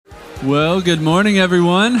Well, good morning,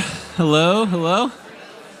 everyone. Hello, hello.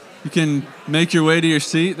 You can make your way to your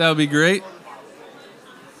seat. That would be great.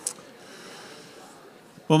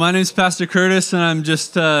 Well, my name is Pastor Curtis, and I'm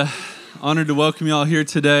just honored to welcome you all here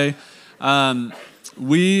today.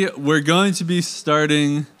 We're going to be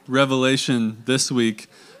starting Revelation this week,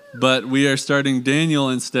 but we are starting Daniel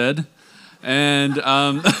instead. And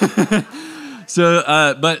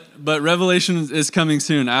but Revelation is coming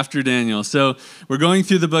soon after Daniel. So we're going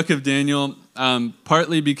through the book of Daniel,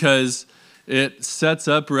 partly because it sets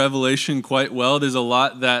up Revelation quite well. There's a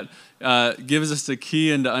lot that gives us a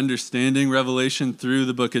key into understanding Revelation through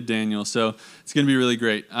the book of Daniel. So it's going to be really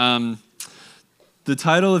great. The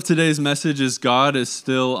title of today's message is God is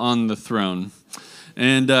Still on the Throne.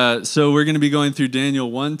 And so we're going to be going through Daniel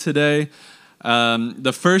 1 today.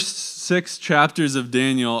 The first 6 chapters of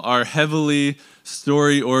Daniel are heavily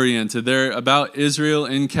story-oriented. They're about Israel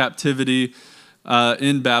in captivity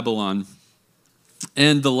in Babylon.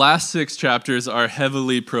 And the last 6 chapters are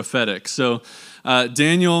heavily prophetic. So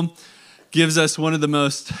Daniel gives us one of the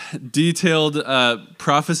most detailed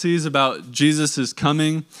prophecies about Jesus'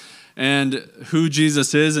 coming and who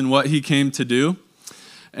Jesus is and what he came to do.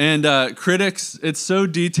 And critics, it's so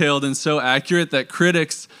detailed and so accurate that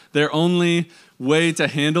critics, their only way to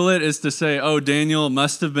handle it is to say, oh, Daniel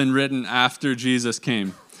must have been written after Jesus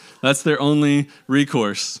came. That's their only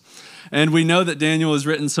recourse. And we know that Daniel was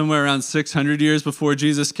written somewhere around 600 years before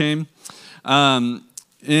Jesus came. And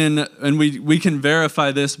we can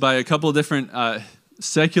verify this by a couple different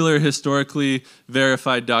secular, historically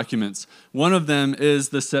verified documents. One of them is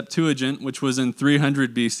the Septuagint, which was in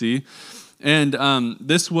 300 BC. And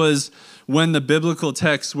this was when the biblical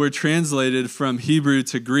texts were translated from Hebrew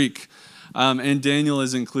to Greek. And Daniel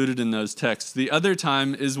is included in those texts. The other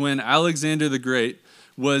time is when Alexander the Great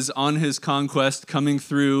was on his conquest coming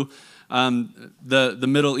through the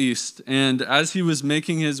Middle East. And as he was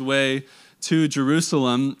making his way to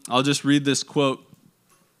Jerusalem, I'll just read this quote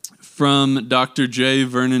from Dr. J.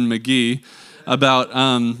 Vernon McGee about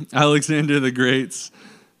Alexander the Great's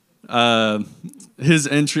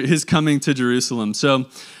his coming to Jerusalem. So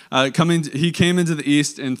he came into the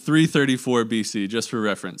east in 334 BC, just for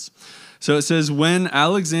reference. So it says, when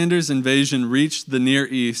Alexander's invasion reached the Near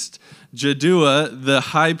East, Jaddua, the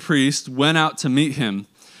high priest, went out to meet him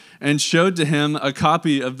and showed to him a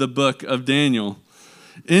copy of the book of Daniel,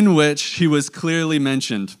 in which he was clearly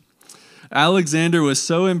mentioned. Alexander was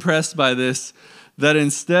so impressed by this that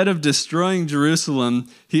instead of destroying Jerusalem,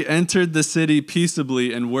 he entered the city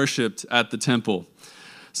peaceably and worshipped at the temple.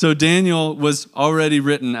 So Daniel was already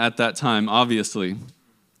written at that time, obviously.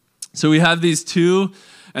 So we have these two,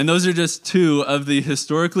 and those are just 2 of the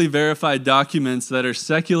historically verified documents that are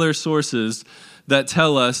secular sources that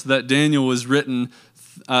tell us that Daniel was written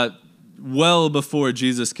well before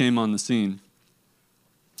Jesus came on the scene.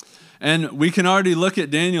 And we can already look at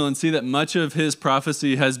Daniel and see that much of his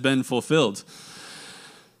prophecy has been fulfilled.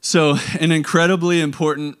 So an incredibly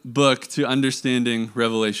important book to understanding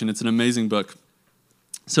Revelation. It's an amazing book.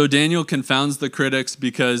 So Daniel confounds the critics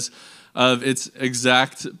because of its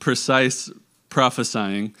exact, precise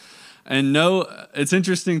prophesying. And it's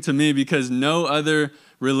interesting to me because no other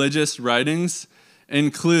religious writings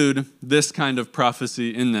include this kind of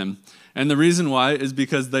prophecy in them. And the reason why is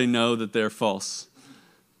because they know that they're false,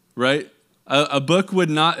 right? A book would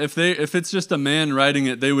not, if it's just a man writing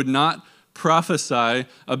it, they would not prophesy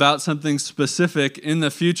about something specific in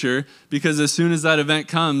the future, because as soon as that event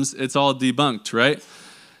comes, it's all debunked, right?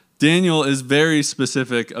 Daniel is very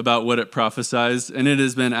specific about what it prophesies, and it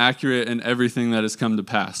has been accurate in everything that has come to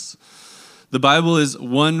pass. The Bible is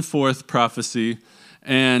 1/4 prophecy,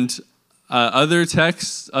 and other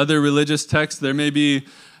texts, other religious texts, there may be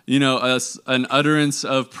an utterance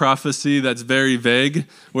of prophecy that's very vague,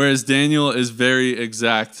 whereas Daniel is very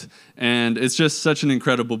exact. And it's just such an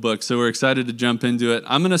incredible book, so we're excited to jump into it.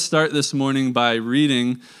 I'm going to start this morning by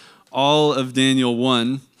reading all of Daniel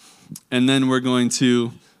 1, and then we're going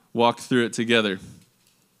to walk through it together.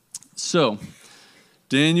 So,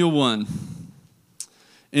 Daniel 1.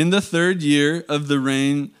 In the 3rd year of the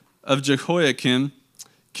reign of Jehoiakim,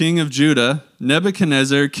 king of Judah,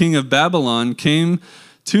 Nebuchadnezzar, king of Babylon, came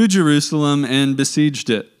to Jerusalem and besieged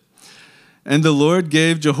it. And the Lord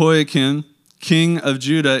gave Jehoiakim, king of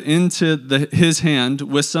Judah, into his hand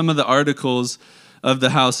with some of the articles of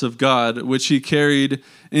the house of God, which he carried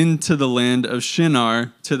into the land of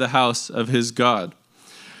Shinar to the house of his God.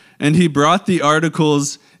 And he brought the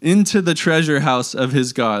articles into the treasure house of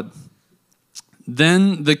his God.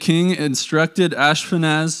 Then the king instructed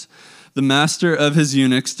Ashpenaz, the master of his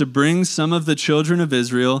eunuchs, to bring some of the children of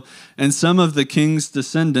Israel and some of the king's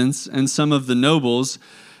descendants and some of the nobles,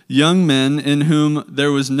 young men in whom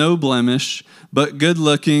there was no blemish, but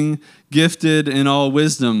good-looking, gifted in all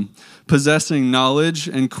wisdom, possessing knowledge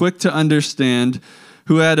and quick to understand,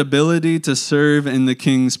 who had ability to serve in the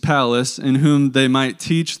king's palace, in whom they might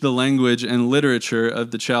teach the language and literature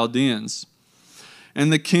of the Chaldeans.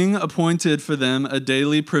 And the king appointed for them a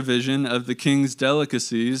daily provision of the king's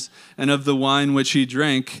delicacies and of the wine which he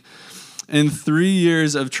drank, and 3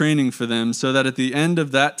 years of training for them, so that at the end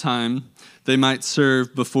of that time they might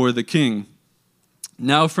serve before the king.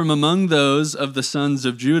 Now from among those of the sons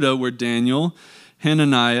of Judah were Daniel,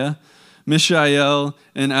 Hananiah, Mishael,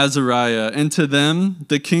 and Azariah. And to them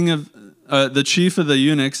the chief of the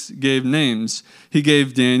eunuchs gave names. He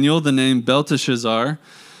gave Daniel the name Belteshazzar,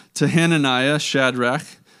 to Hananiah, Shadrach,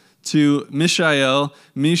 to Mishael,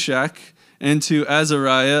 Meshach, and to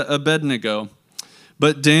Azariah, Abednego.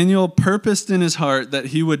 But Daniel purposed in his heart that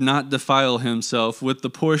he would not defile himself with the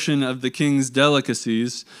portion of the king's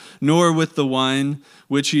delicacies, nor with the wine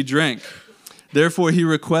which he drank. Therefore he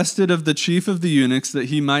requested of the chief of the eunuchs that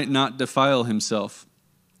he might not defile himself.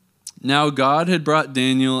 Now God had brought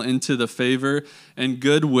Daniel into the favor and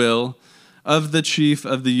goodwill of the chief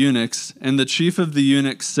of the eunuchs, and the chief of the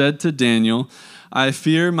eunuchs said to Daniel, I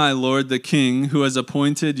fear my lord the king, who has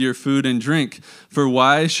appointed your food and drink. For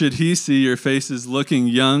why should he see your faces looking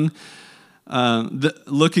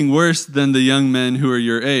looking worse than the young men who are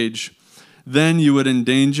your age? Then you would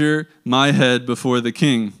endanger my head before the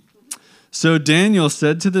king. So Daniel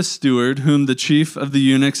said to the steward, whom the chief of the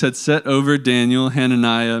eunuchs had set over Daniel,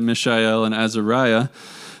 Hananiah, Mishael, and Azariah,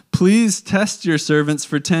 please test your servants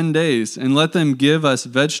for 10 days, and let them give us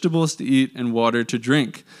vegetables to eat and water to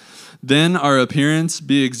drink. Then our appearance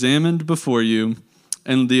be examined before you,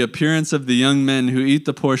 and the appearance of the young men who eat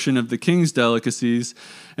the portion of the king's delicacies,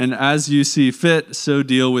 and as you see fit, so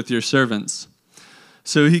deal with your servants.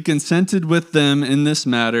 So he consented with them in this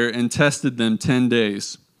matter and tested them 10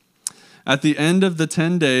 days. At the end of the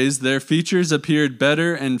 10 days, their features appeared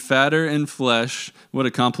better and fatter in flesh. What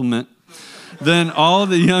a compliment. Than all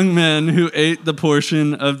the young men who ate the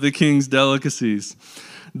portion of the king's delicacies.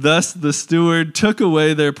 Thus the steward took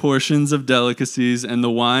away their portions of delicacies and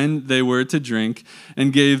the wine they were to drink,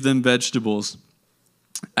 and gave them vegetables.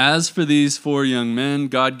 As for these 4 young men,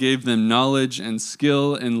 God gave them knowledge and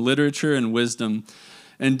skill in literature and wisdom,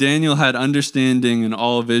 and Daniel had understanding in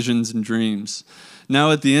all visions and dreams.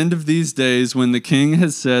 Now at the end of these days, when the king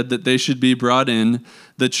had said that they should be brought in,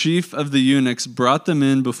 the chief of the eunuchs brought them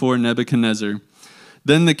in before Nebuchadnezzar.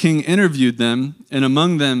 Then the king interviewed them, and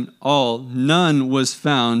among them all, none was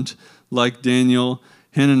found like Daniel,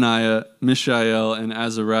 Hananiah, Mishael, and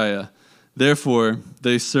Azariah. Therefore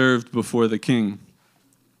they served before the king.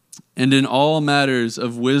 And in all matters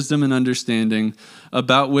of wisdom and understanding,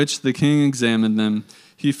 about which the king examined them,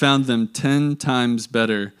 he found them 10 times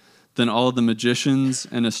better than all the magicians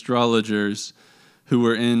and astrologers who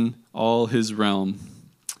were in all his realm.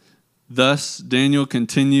 Thus Daniel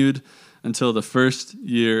continued until the first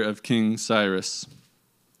year of King Cyrus.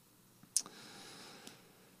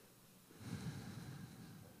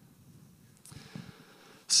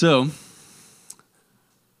 So,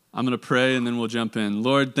 I'm going to pray and then we'll jump in.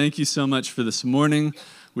 Lord, thank you so much for this morning.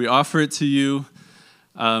 We offer it to you.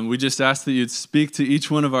 We just ask that you'd speak to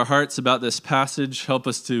each one of our hearts about this passage. Help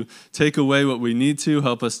us to take away what we need to.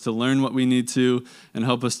 Help us to learn what we need to. And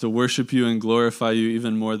help us to worship you and glorify you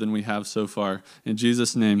even more than we have so far. In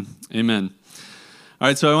Jesus' name, amen. All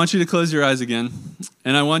right, so I want you to close your eyes again.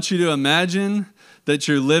 And I want you to imagine that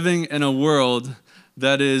you're living in a world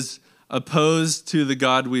that is opposed to the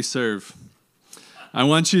God we serve. I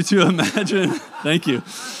want you to imagine, thank you.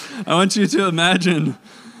 I want you to imagine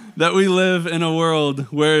that we live in a world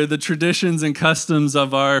where the traditions and customs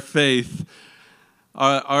of our faith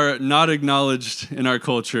are not acknowledged in our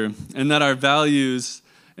culture, and that our values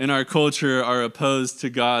in our culture are opposed to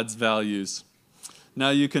God's values. Now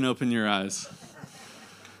you can open your eyes.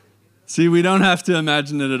 See, we don't have to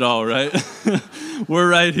imagine it at all, right? We're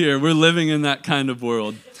right here. We're living in that kind of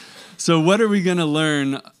world. So what are we going to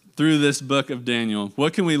learn through this book of Daniel?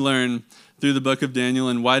 What can we learn through the book of Daniel,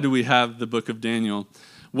 and why do we have the book of Daniel?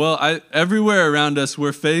 Well, everywhere around us,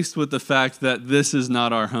 we're faced with the fact that this is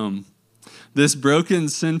not our home. This broken,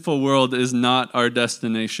 sinful world is not our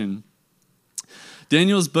destination.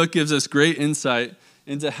 Daniel's book gives us great insight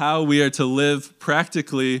into how we are to live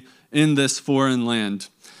practically in this foreign land.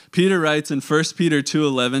 Peter writes in 1 Peter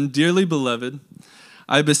 2:11, "Dearly beloved,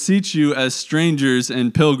 I beseech you as strangers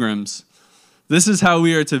and pilgrims." This is how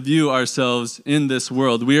we are to view ourselves in this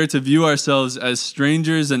world. We are to view ourselves as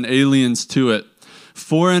strangers and aliens to it,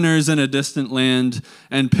 foreigners in a distant land,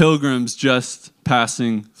 and pilgrims just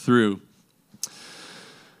passing through.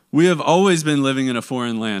 We have always been living in a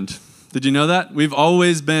foreign land. Did you know that? We've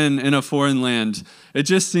always been in a foreign land. It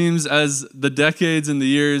just seems as the decades and the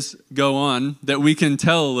years go on that we can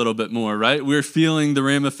tell a little bit more, right? We're feeling the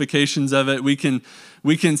ramifications of it. We can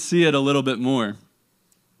see it a little bit more.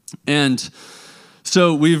 And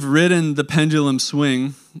so we've ridden the pendulum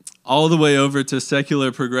swing all the way over to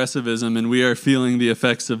secular progressivism, and we are feeling the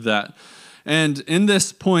effects of that. And in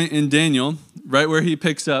this point in Daniel, right where he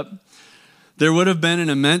picks up, there would have been an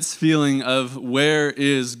immense feeling of, where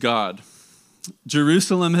is God?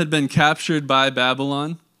 Jerusalem had been captured by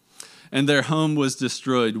Babylon, and their home was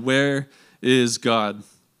destroyed. Where is God?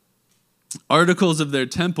 Articles of their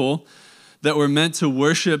temple that were meant to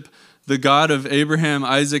worship the God of Abraham,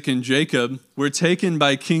 Isaac, and Jacob were taken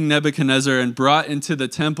by King Nebuchadnezzar and brought into the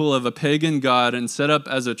temple of a pagan god and set up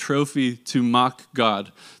as a trophy to mock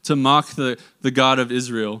God, to mock the God of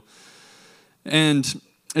Israel. And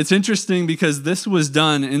it's interesting because this was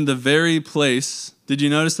done in the very place. Did you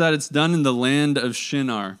notice that? It's done in the land of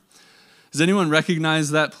Shinar. Does anyone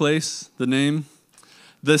recognize that place, the name?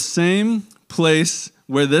 The same place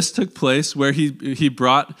where this took place, where he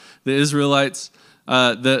brought the Israelites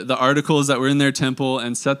the articles that were in their temple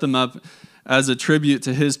and set them up as a tribute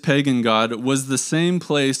to his pagan god, was the same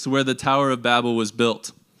place where the Tower of Babel was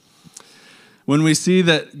built. When we see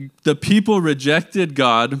that the people rejected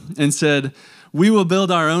God and said, we will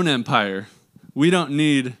build our own empire. We don't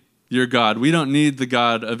need your God. We don't need the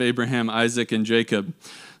God of Abraham, Isaac, and Jacob.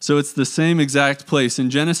 So it's the same exact place. In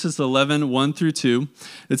Genesis 11, 1 through 2,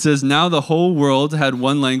 it says, now the whole world had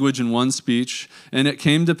one language and one speech, and it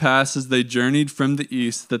came to pass as they journeyed from the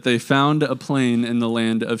east that they found a plain in the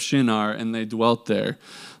land of Shinar, and they dwelt there.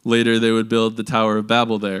 Later they would build the Tower of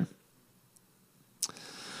Babel there.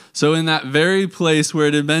 So in that very place where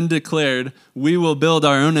it had been declared, we will build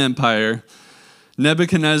our own empire,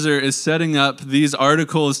 Nebuchadnezzar is setting up these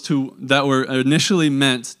articles that were initially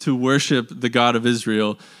meant to worship the God of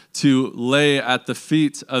Israel, to lay at the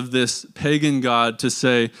feet of this pagan god to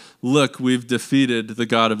say, look, we've defeated the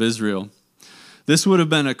God of Israel. This would have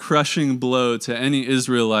been a crushing blow to any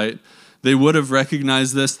Israelite. They would have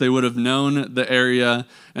recognized this, they would have known the area,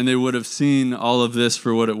 and they would have seen all of this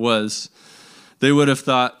for what it was. They would have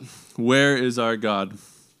thought, where is our God?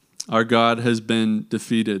 Our God has been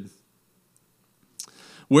defeated.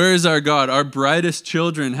 Where is our God? Our brightest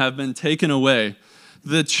children have been taken away.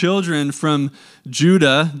 The children from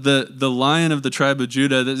Judah, the lion of the tribe of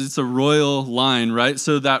Judah, it's a royal line, right?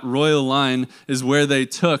 So that royal line is where they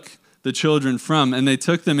took the children from, and they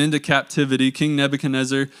took them into captivity. King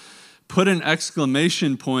Nebuchadnezzar put an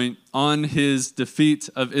exclamation point on his defeat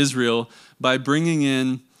of Israel by bringing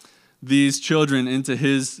in these children into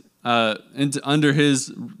under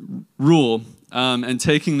his rule and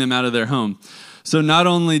taking them out of their home. So not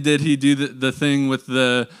only did he do the thing with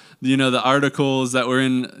the articles that were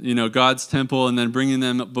in God's temple and then bringing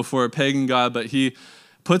them before a pagan god, but he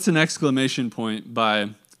puts an exclamation point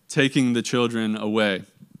by taking the children away.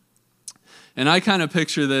 And I kind of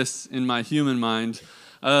picture this in my human mind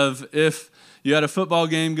of if you had a football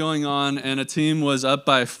game going on and a team was up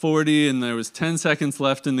by 40 and there was 10 seconds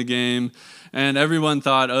left in the game, and everyone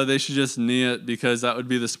thought, oh, they should just knee it because that would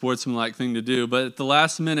be the sportsmanlike thing to do. But at the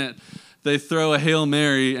last minute, they throw a Hail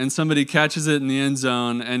Mary and somebody catches it in the end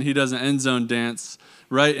zone and he does an end zone dance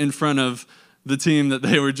right in front of the team that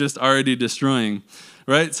they were just already destroying,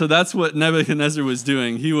 right? So that's what Nebuchadnezzar was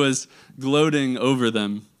doing. He was gloating over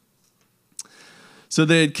them. So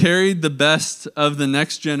they had carried the best of the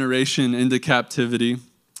next generation into captivity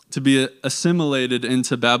to be assimilated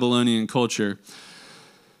into Babylonian culture.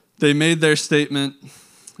 They made their statement.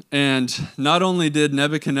 And not only did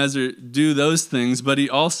Nebuchadnezzar do those things, but he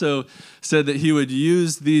also said that he would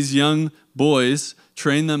use these young boys,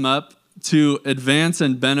 train them up to advance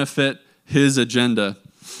and benefit his agenda.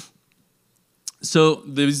 So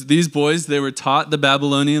these boys, they were taught the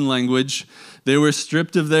Babylonian language. They were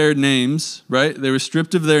stripped of their names, right? They were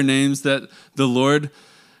stripped of their names that the Lord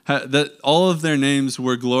that all of their names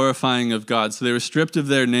were glorifying of God. So they were stripped of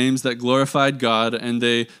their names that glorified God, and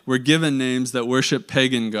they were given names that worship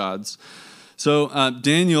pagan gods. So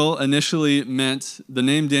Daniel initially the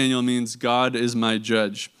name Daniel means God is my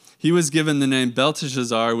judge. He was given the name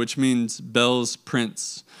Belteshazzar, which means Bel's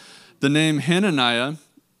prince. The name Hananiah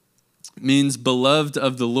means beloved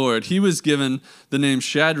of the Lord. He was given the name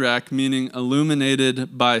Shadrach, meaning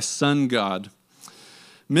illuminated by sun God.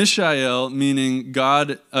 Mishael, meaning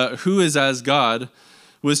God, who is as God,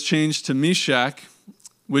 was changed to Meshach,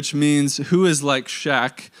 which means who is like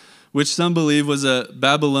Shach, which some believe was a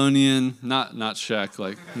Babylonian, not Shaq,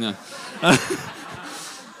 like, no.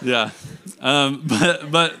 Yeah.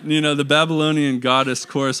 But the Babylonian goddess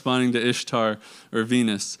corresponding to Ishtar or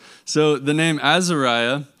Venus. So the name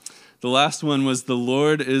Azariah, the last one was the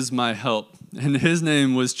Lord is my help. And his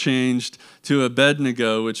name was changed to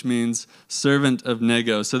Abednego, which means servant of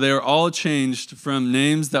Nego. So they were all changed from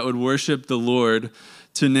names that would worship the Lord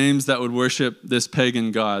to names that would worship this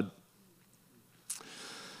pagan god.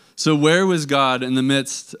 So where was God in the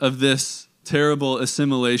midst of this terrible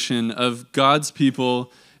assimilation of God's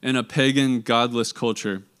people in a pagan, godless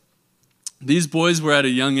culture? These boys were at a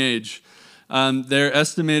young age. They're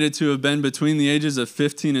estimated to have been between the ages of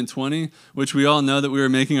 15 and 20, which we all know that we were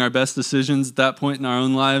making our best decisions at that point in our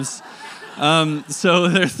own lives. So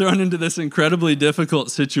they're thrown into this incredibly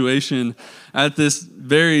difficult situation at this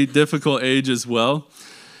very difficult age as well.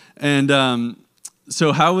 And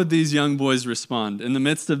so how would these young boys respond in the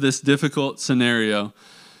midst of this difficult scenario?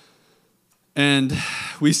 And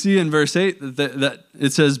we see in verse 8 that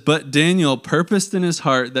it says, "But Daniel purposed in his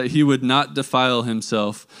heart that he would not defile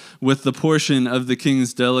himself with the portion of the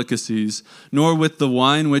king's delicacies, nor with the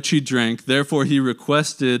wine which he drank. Therefore he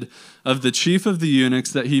requested of the chief of the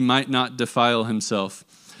eunuchs that he might not defile himself."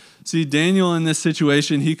 See, Daniel in this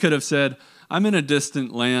situation, he could have said, "I'm in a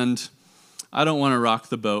distant land. I don't want to rock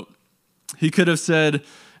the boat." He could have said,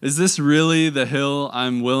 "Is this really the hill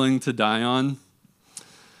I'm willing to die on?"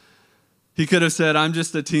 He could have said, "I'm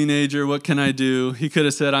just a teenager, what can I do?" He could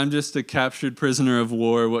have said, "I'm just a captured prisoner of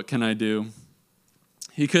war, what can I do?"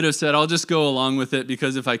 He could have said, "I'll just go along with it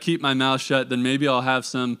because if I keep my mouth shut, then maybe I'll have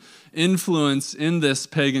some influence in this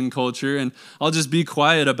pagan culture and I'll just be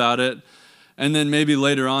quiet about it. And then maybe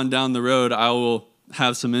later on down the road, I will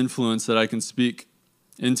have some influence that I can speak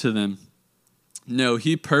into them." No,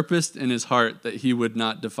 he purposed in his heart that he would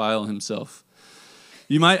not defile himself.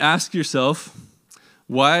 You might ask yourself,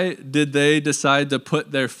 why did they decide to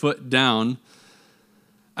put their foot down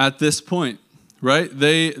at this point, right?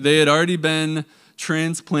 They had already been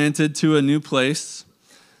transplanted to a new place.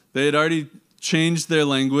 They had already changed their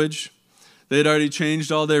language. They had already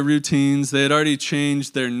changed all their routines. They had already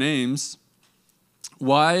changed their names.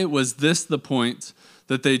 Why was this the point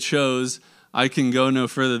that they chose, "I can go no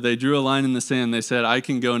further"? They drew a line in the sand. They said, "I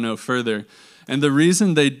can go no further." And the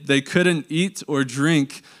reason they couldn't eat or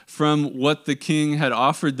drink from what the king had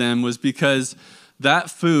offered them was because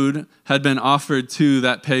that food had been offered to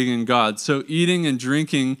that pagan god. So eating and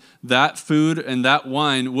drinking that food and that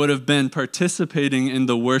wine would have been participating in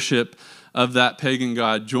the worship of that pagan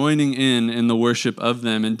god, joining in the worship of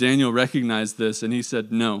them. And Daniel recognized this and he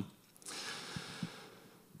said no.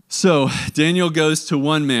 So Daniel goes to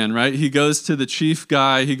one man, right? He goes to the chief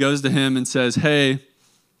guy. He goes to him and says, "Hey,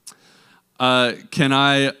 can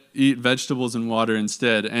I eat vegetables and water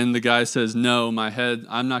instead?" And the guy says, "No,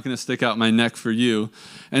 I'm not going to stick out my neck for you."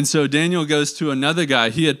 And so Daniel goes to another guy.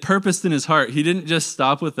 He had purposed in his heart. He didn't just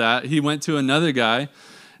stop with that. He went to another guy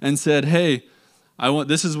and said, "Hey,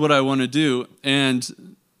 this is what I want to do."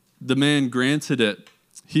 And the man granted it.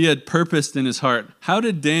 He had purposed in his heart. How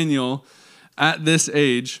did Daniel at this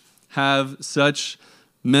age have such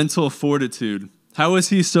mental fortitude? How was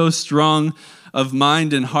he so strong of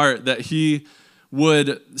mind and heart that he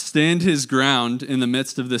would stand his ground in the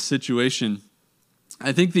midst of this situation?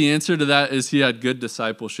 I think the answer to that is he had good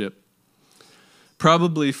discipleship,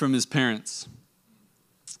 probably from his parents.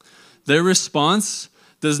 Their response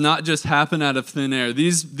does not just happen out of thin air.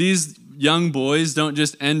 These young boys don't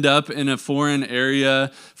just end up in a foreign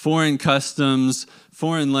area, foreign customs,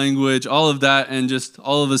 foreign language, all of that, and just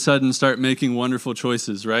all of a sudden start making wonderful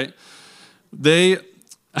choices, right? They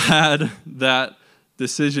had that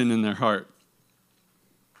decision in their heart.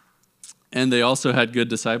 And they also had good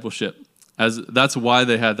discipleship. That's why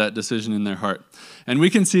they had that decision in their heart. And we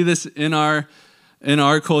can see this in our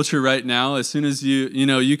culture right now. As soon as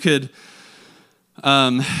you could,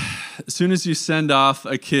 as soon as you send off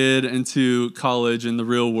a kid into college in the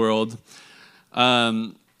real world,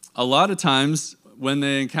 a lot of times when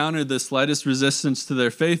they encounter the slightest resistance to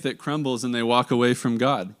their faith, it crumbles and they walk away from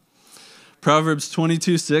God. Proverbs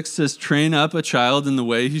 22:6 says, "Train up a child in the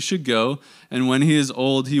way he should go, and when he is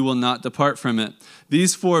old, he will not depart from it."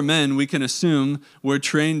 These four men, we can assume, were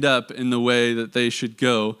trained up in the way that they should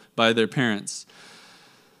go by their parents.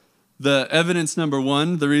 The evidence number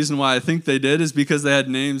one, the reason why I think they did, is because they had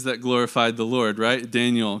names that glorified the Lord, right?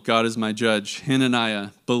 Daniel, God is my judge. Hananiah,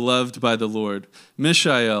 beloved by the Lord.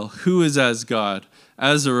 Mishael, who is as God.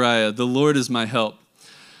 Azariah, the Lord is my help.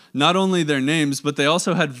 Not only their names, but they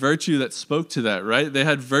also had virtue that spoke to that, right? They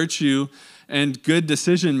had virtue and good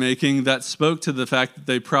decision-making that spoke to the fact that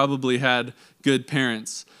they probably had good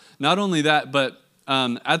parents. Not only that, but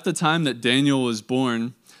at the time that Daniel was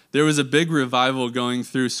born, there was a big revival going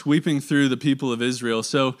through, sweeping through the people of Israel.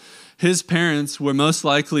 So his parents were most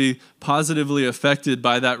likely positively affected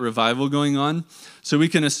by that revival going on. So we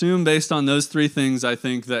can assume based on those three things, I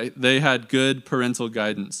think, that they had good parental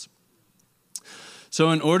guidance.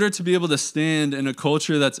 So in order to be able to stand in a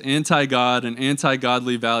culture that's anti-God and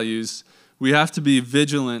anti-godly values, we have to be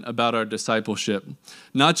vigilant about our discipleship.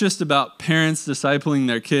 Not just about parents discipling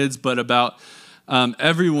their kids, but about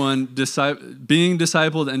everyone being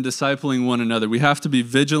discipled and discipling one another. We have to be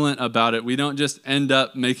vigilant about it. We don't just end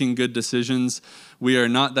up making good decisions. We are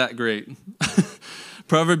not that great.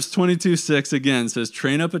 Proverbs 22:6 again says,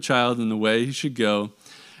 "Train up a child in the way he should go,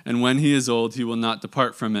 and when he is old, he will not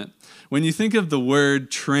depart from it." When you think of the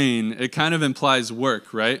word train, it kind of implies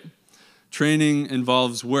work, right? Training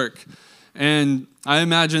involves work. And I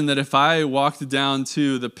imagine that if I walked down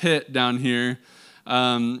to the pit down here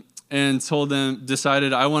and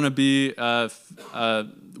decided I want to be a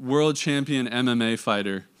world champion MMA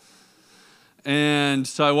fighter. And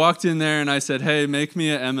so I walked in there and I said, "Hey, make me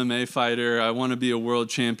an MMA fighter. I want to be a world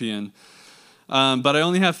champion. But I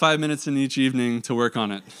only have 5 minutes in each evening to work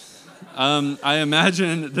on it." I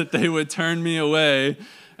imagine that they would turn me away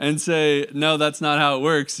and say, "No, that's not how it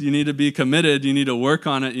works. You need to be committed. You need to work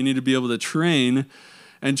on it. You need to be able to train.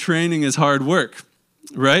 And training is hard work,"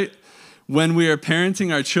 right? When we are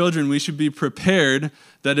parenting our children, we should be prepared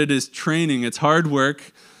that it is training. It's hard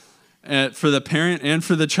work for the parent and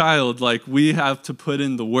for the child. Like, we have to put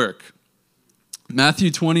in the work. Matthew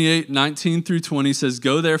 28:19-20 says,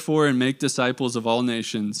 "Go therefore and make disciples of all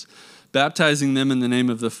nations, baptizing them in the name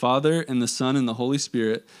of the Father and the Son and the Holy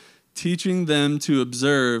Spirit, teaching them to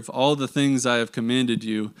observe all the things I have commanded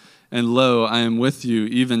you. And lo, I am with you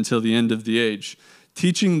even till the end of the age."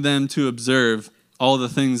 Teaching them to observe all the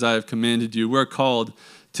things I have commanded you. We're called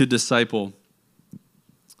to disciple.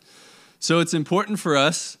 So it's important for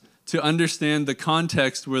us to understand the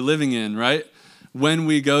context we're living in, right? When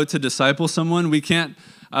we go to disciple someone, we can't.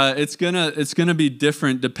 It's gonna be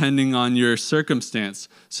different depending on your circumstance.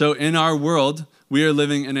 So in our world, we are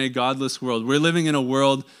living in a godless world. We're living in a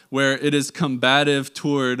world where it is combative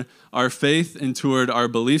toward our faith and toward our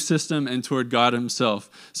belief system and toward God himself.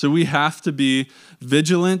 So we have to be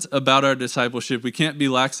vigilant about our discipleship. We can't be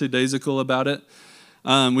lackadaisical about it.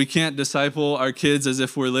 We can't disciple our kids as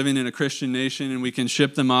if we're living in a Christian nation and we can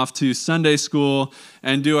ship them off to Sunday school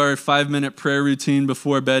and do our 5-minute prayer routine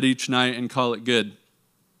before bed each night and call it good.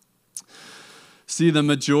 See, the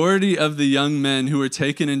majority of the young men who were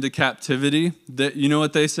taken into captivity, you know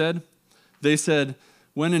what they said? They said,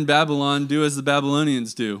 "When in Babylon, do as the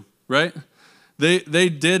Babylonians do," right? They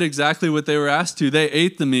did exactly what they were asked to. They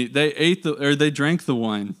ate the meat, they drank the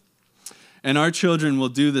wine. And our children will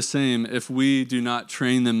do the same if we do not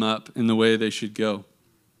train them up in the way they should go.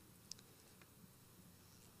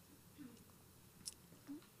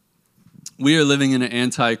 We are living in an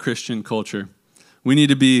anti-Christian culture. We need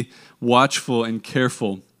to be watchful and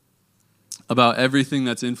careful about everything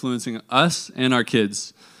that's influencing us and our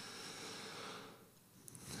kids.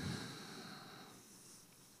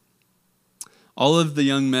 All of the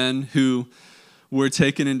young men who were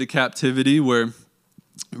taken into captivity were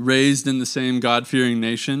raised in the same God-fearing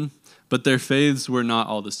nation, but their faiths were not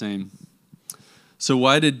all the same. So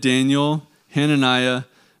why did Daniel, Hananiah,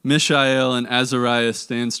 Mishael, and Azariah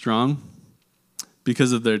stand strong?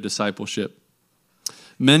 Because of their discipleship.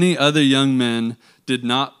 Many other young men did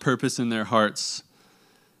not purpose in their hearts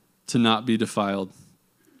to not be defiled.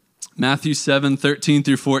 Matthew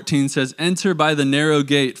 7:13-14 says, "Enter by the narrow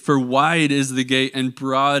gate, for wide is the gate and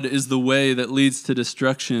broad is the way that leads to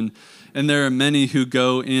destruction, and there are many who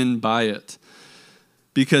go in by it.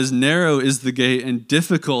 Because narrow is the gate and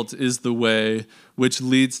difficult is the way which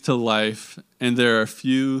leads to life, and there are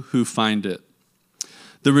few who find it."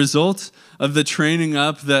 The result of the training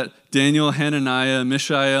up that Daniel, Hananiah,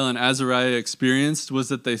 Mishael, and Azariah experienced was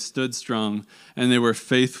that they stood strong and they were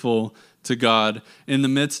faithful to God in the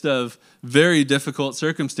midst of very difficult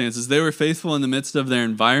circumstances. They were faithful in the midst of their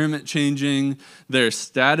environment changing, their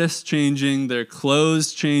status changing, their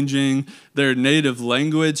clothes changing, their native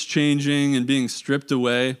language changing and being stripped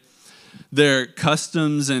away. Their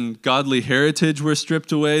customs and godly heritage were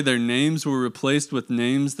stripped away. Their names were replaced with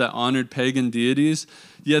names that honored pagan deities.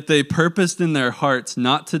 Yet they purposed in their hearts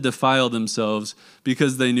not to defile themselves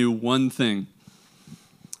because they knew one thing.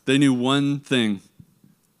 They knew one thing,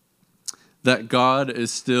 that God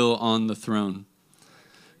is still on the throne.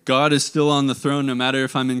 God is still on the throne no matter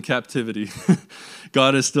if I'm in captivity.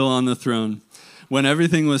 God is still on the throne. When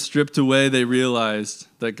everything was stripped away, they realized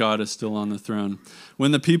that God is still on the throne.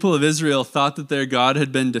 When the people of Israel thought that their God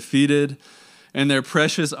had been defeated and their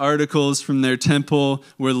precious articles from their temple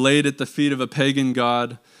were laid at the feet of a pagan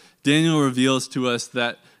god, Daniel reveals to us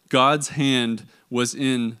that God's hand was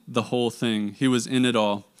in the whole thing. He was in it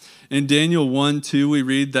all. In Daniel 1:2, we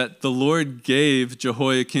read that the Lord gave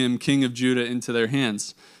Jehoiakim, king of Judah, into their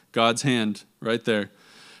hands. God's hand, right there.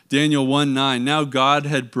 Daniel 1:9, now God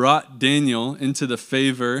had brought Daniel into the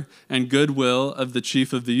favor and goodwill of the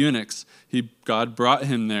chief of the eunuchs. God brought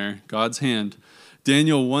him there, God's hand.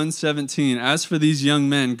 Daniel 1:17, as for these young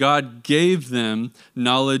men, God gave them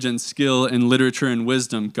knowledge and skill in literature and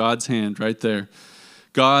wisdom. God's hand, right there.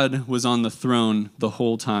 God was on the throne the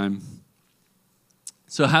whole time.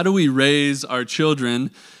 So how do we raise our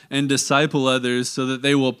children and disciple others so that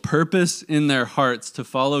they will purpose in their hearts to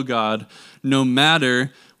follow God no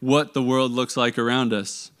matter what the world looks like around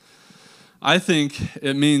us? I think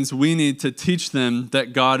it means we need to teach them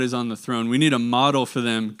that God is on the throne. We need a model for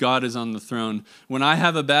them. God is on the throne. When I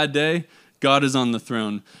have a bad day, God is on the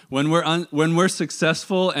throne. When we're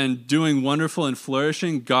successful and doing wonderful and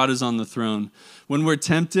flourishing, God is on the throne. When we're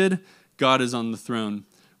tempted, God is on the throne.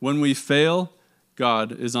 When we fail,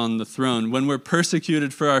 God is on the throne. When we're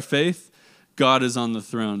persecuted for our faith, God is on the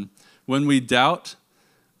throne. When we doubt,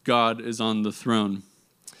 God is on the throne.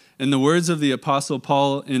 In the words of the Apostle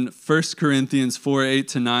Paul in 1 Corinthians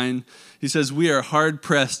 4:8-9, he says, we are hard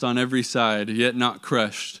pressed on every side, yet not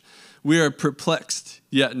crushed. We are perplexed,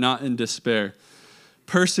 yet not in despair.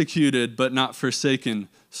 Persecuted, but not forsaken.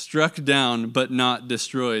 Struck down, but not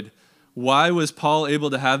destroyed. Why was Paul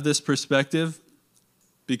able to have this perspective?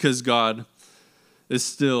 Because God is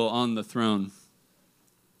still on the throne.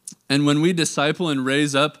 And when we disciple and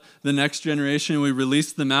raise up the next generation, we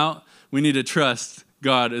release them out, we need to trust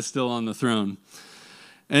God is still on the throne.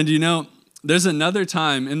 And you know, there's another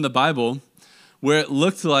time in the Bible where it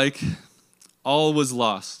looked like all was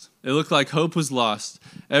lost. It looked like hope was lost.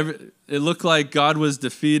 It looked like God was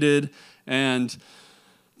defeated, and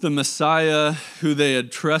the Messiah who they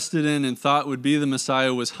had trusted in and thought would be the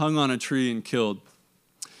Messiah was hung on a tree and killed.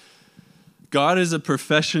 God is a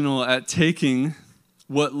professional at taking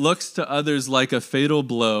what looks to others like a fatal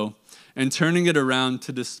blow and turning it around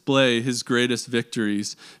to display his greatest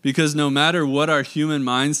victories. Because no matter what our human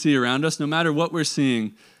minds see around us, no matter what we're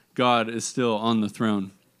seeing, God is still on the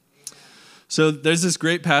throne. So there's this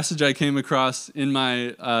great passage I came across in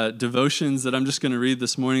my devotions that I'm just going to read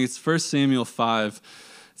this morning. It's 1 Samuel 5. It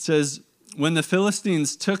says, when the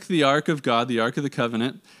Philistines took the ark of God, the ark of the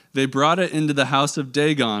covenant, they brought it into the house of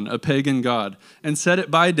Dagon, a pagan god, and set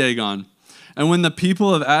it by Dagon. And when the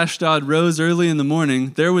people of Ashdod rose early in the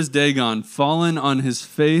morning, there was Dagon fallen on his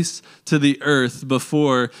face to the earth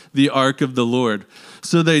before the ark of the Lord.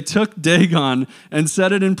 So they took Dagon and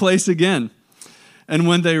set it in place again. And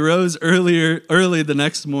when they rose early the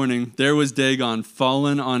next morning, there was Dagon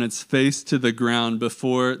fallen on its face to the ground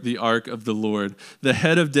before the ark of the Lord. The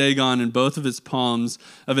head of Dagon and both of its palms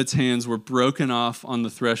of its hands were broken off on the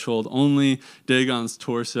threshold. Only Dagon's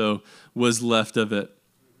torso was left of it.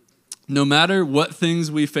 No matter what things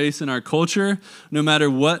we face in our culture, no matter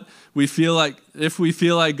what we feel like, if we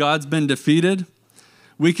feel like God's been defeated,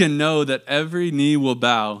 we can know that every knee will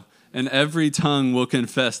bow and every tongue will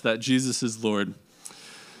confess that Jesus is Lord.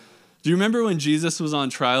 Do you remember when Jesus was on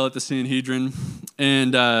trial at the Sanhedrin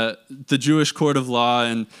and the Jewish court of law,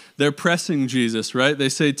 and they're pressing Jesus, right? They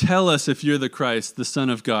say, tell us if you're the Christ, the Son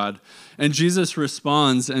of God. And Jesus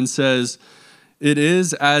responds and says, it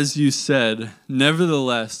is as you said,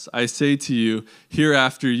 nevertheless, I say to you,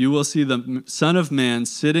 hereafter you will see the Son of Man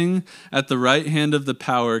sitting at the right hand of the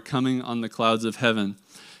power coming on the clouds of heaven.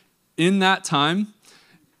 In that time,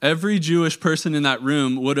 every Jewish person in that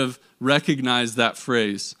room would have recognized that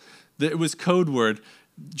phrase. It was code word.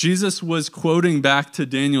 Jesus was quoting back to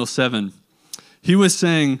Daniel 7. He was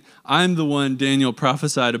saying, I'm the one Daniel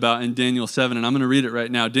prophesied about in Daniel 7, and I'm going to read it right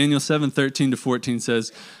now. Daniel 7:13-14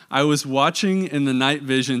 says, I was watching in the night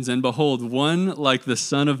visions, and behold, one like the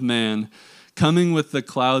Son of Man, coming with the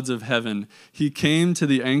clouds of heaven. He came to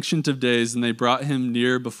the Ancient of Days, and they brought him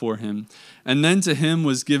near before him. And then to him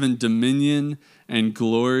was given dominion and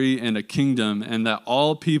glory and a kingdom, and that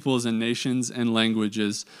all peoples and nations and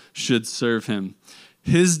languages should serve him.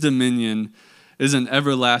 His dominion is an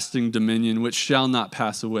everlasting dominion which shall not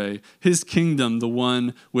pass away. His kingdom, the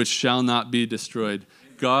one which shall not be destroyed.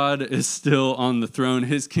 God is still on the throne.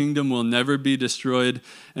 His kingdom will never be destroyed,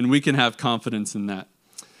 and we can have confidence in that.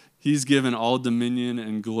 He's given all dominion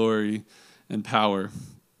and glory and power.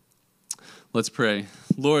 Let's pray.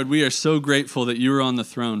 Lord, we are so grateful that you are on the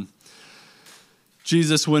throne.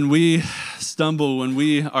 Jesus, when we stumble, when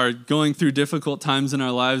we are going through difficult times in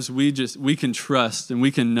our lives, we can trust and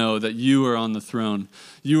we can know that you are on the throne.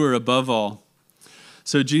 You are above all.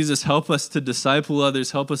 So Jesus, help us to disciple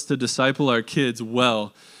others, help us to disciple our kids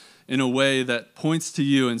well in a way that points to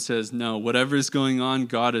you and says, no, whatever is going on,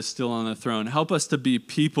 God is still on the throne. Help us to be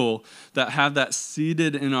people that have that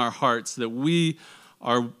seated in our hearts, that we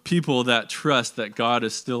are people that trust that God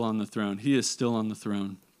is still on the throne. He is still on the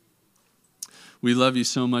throne. We love you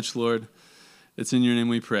so much, Lord. It's in your name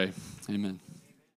we pray. Amen.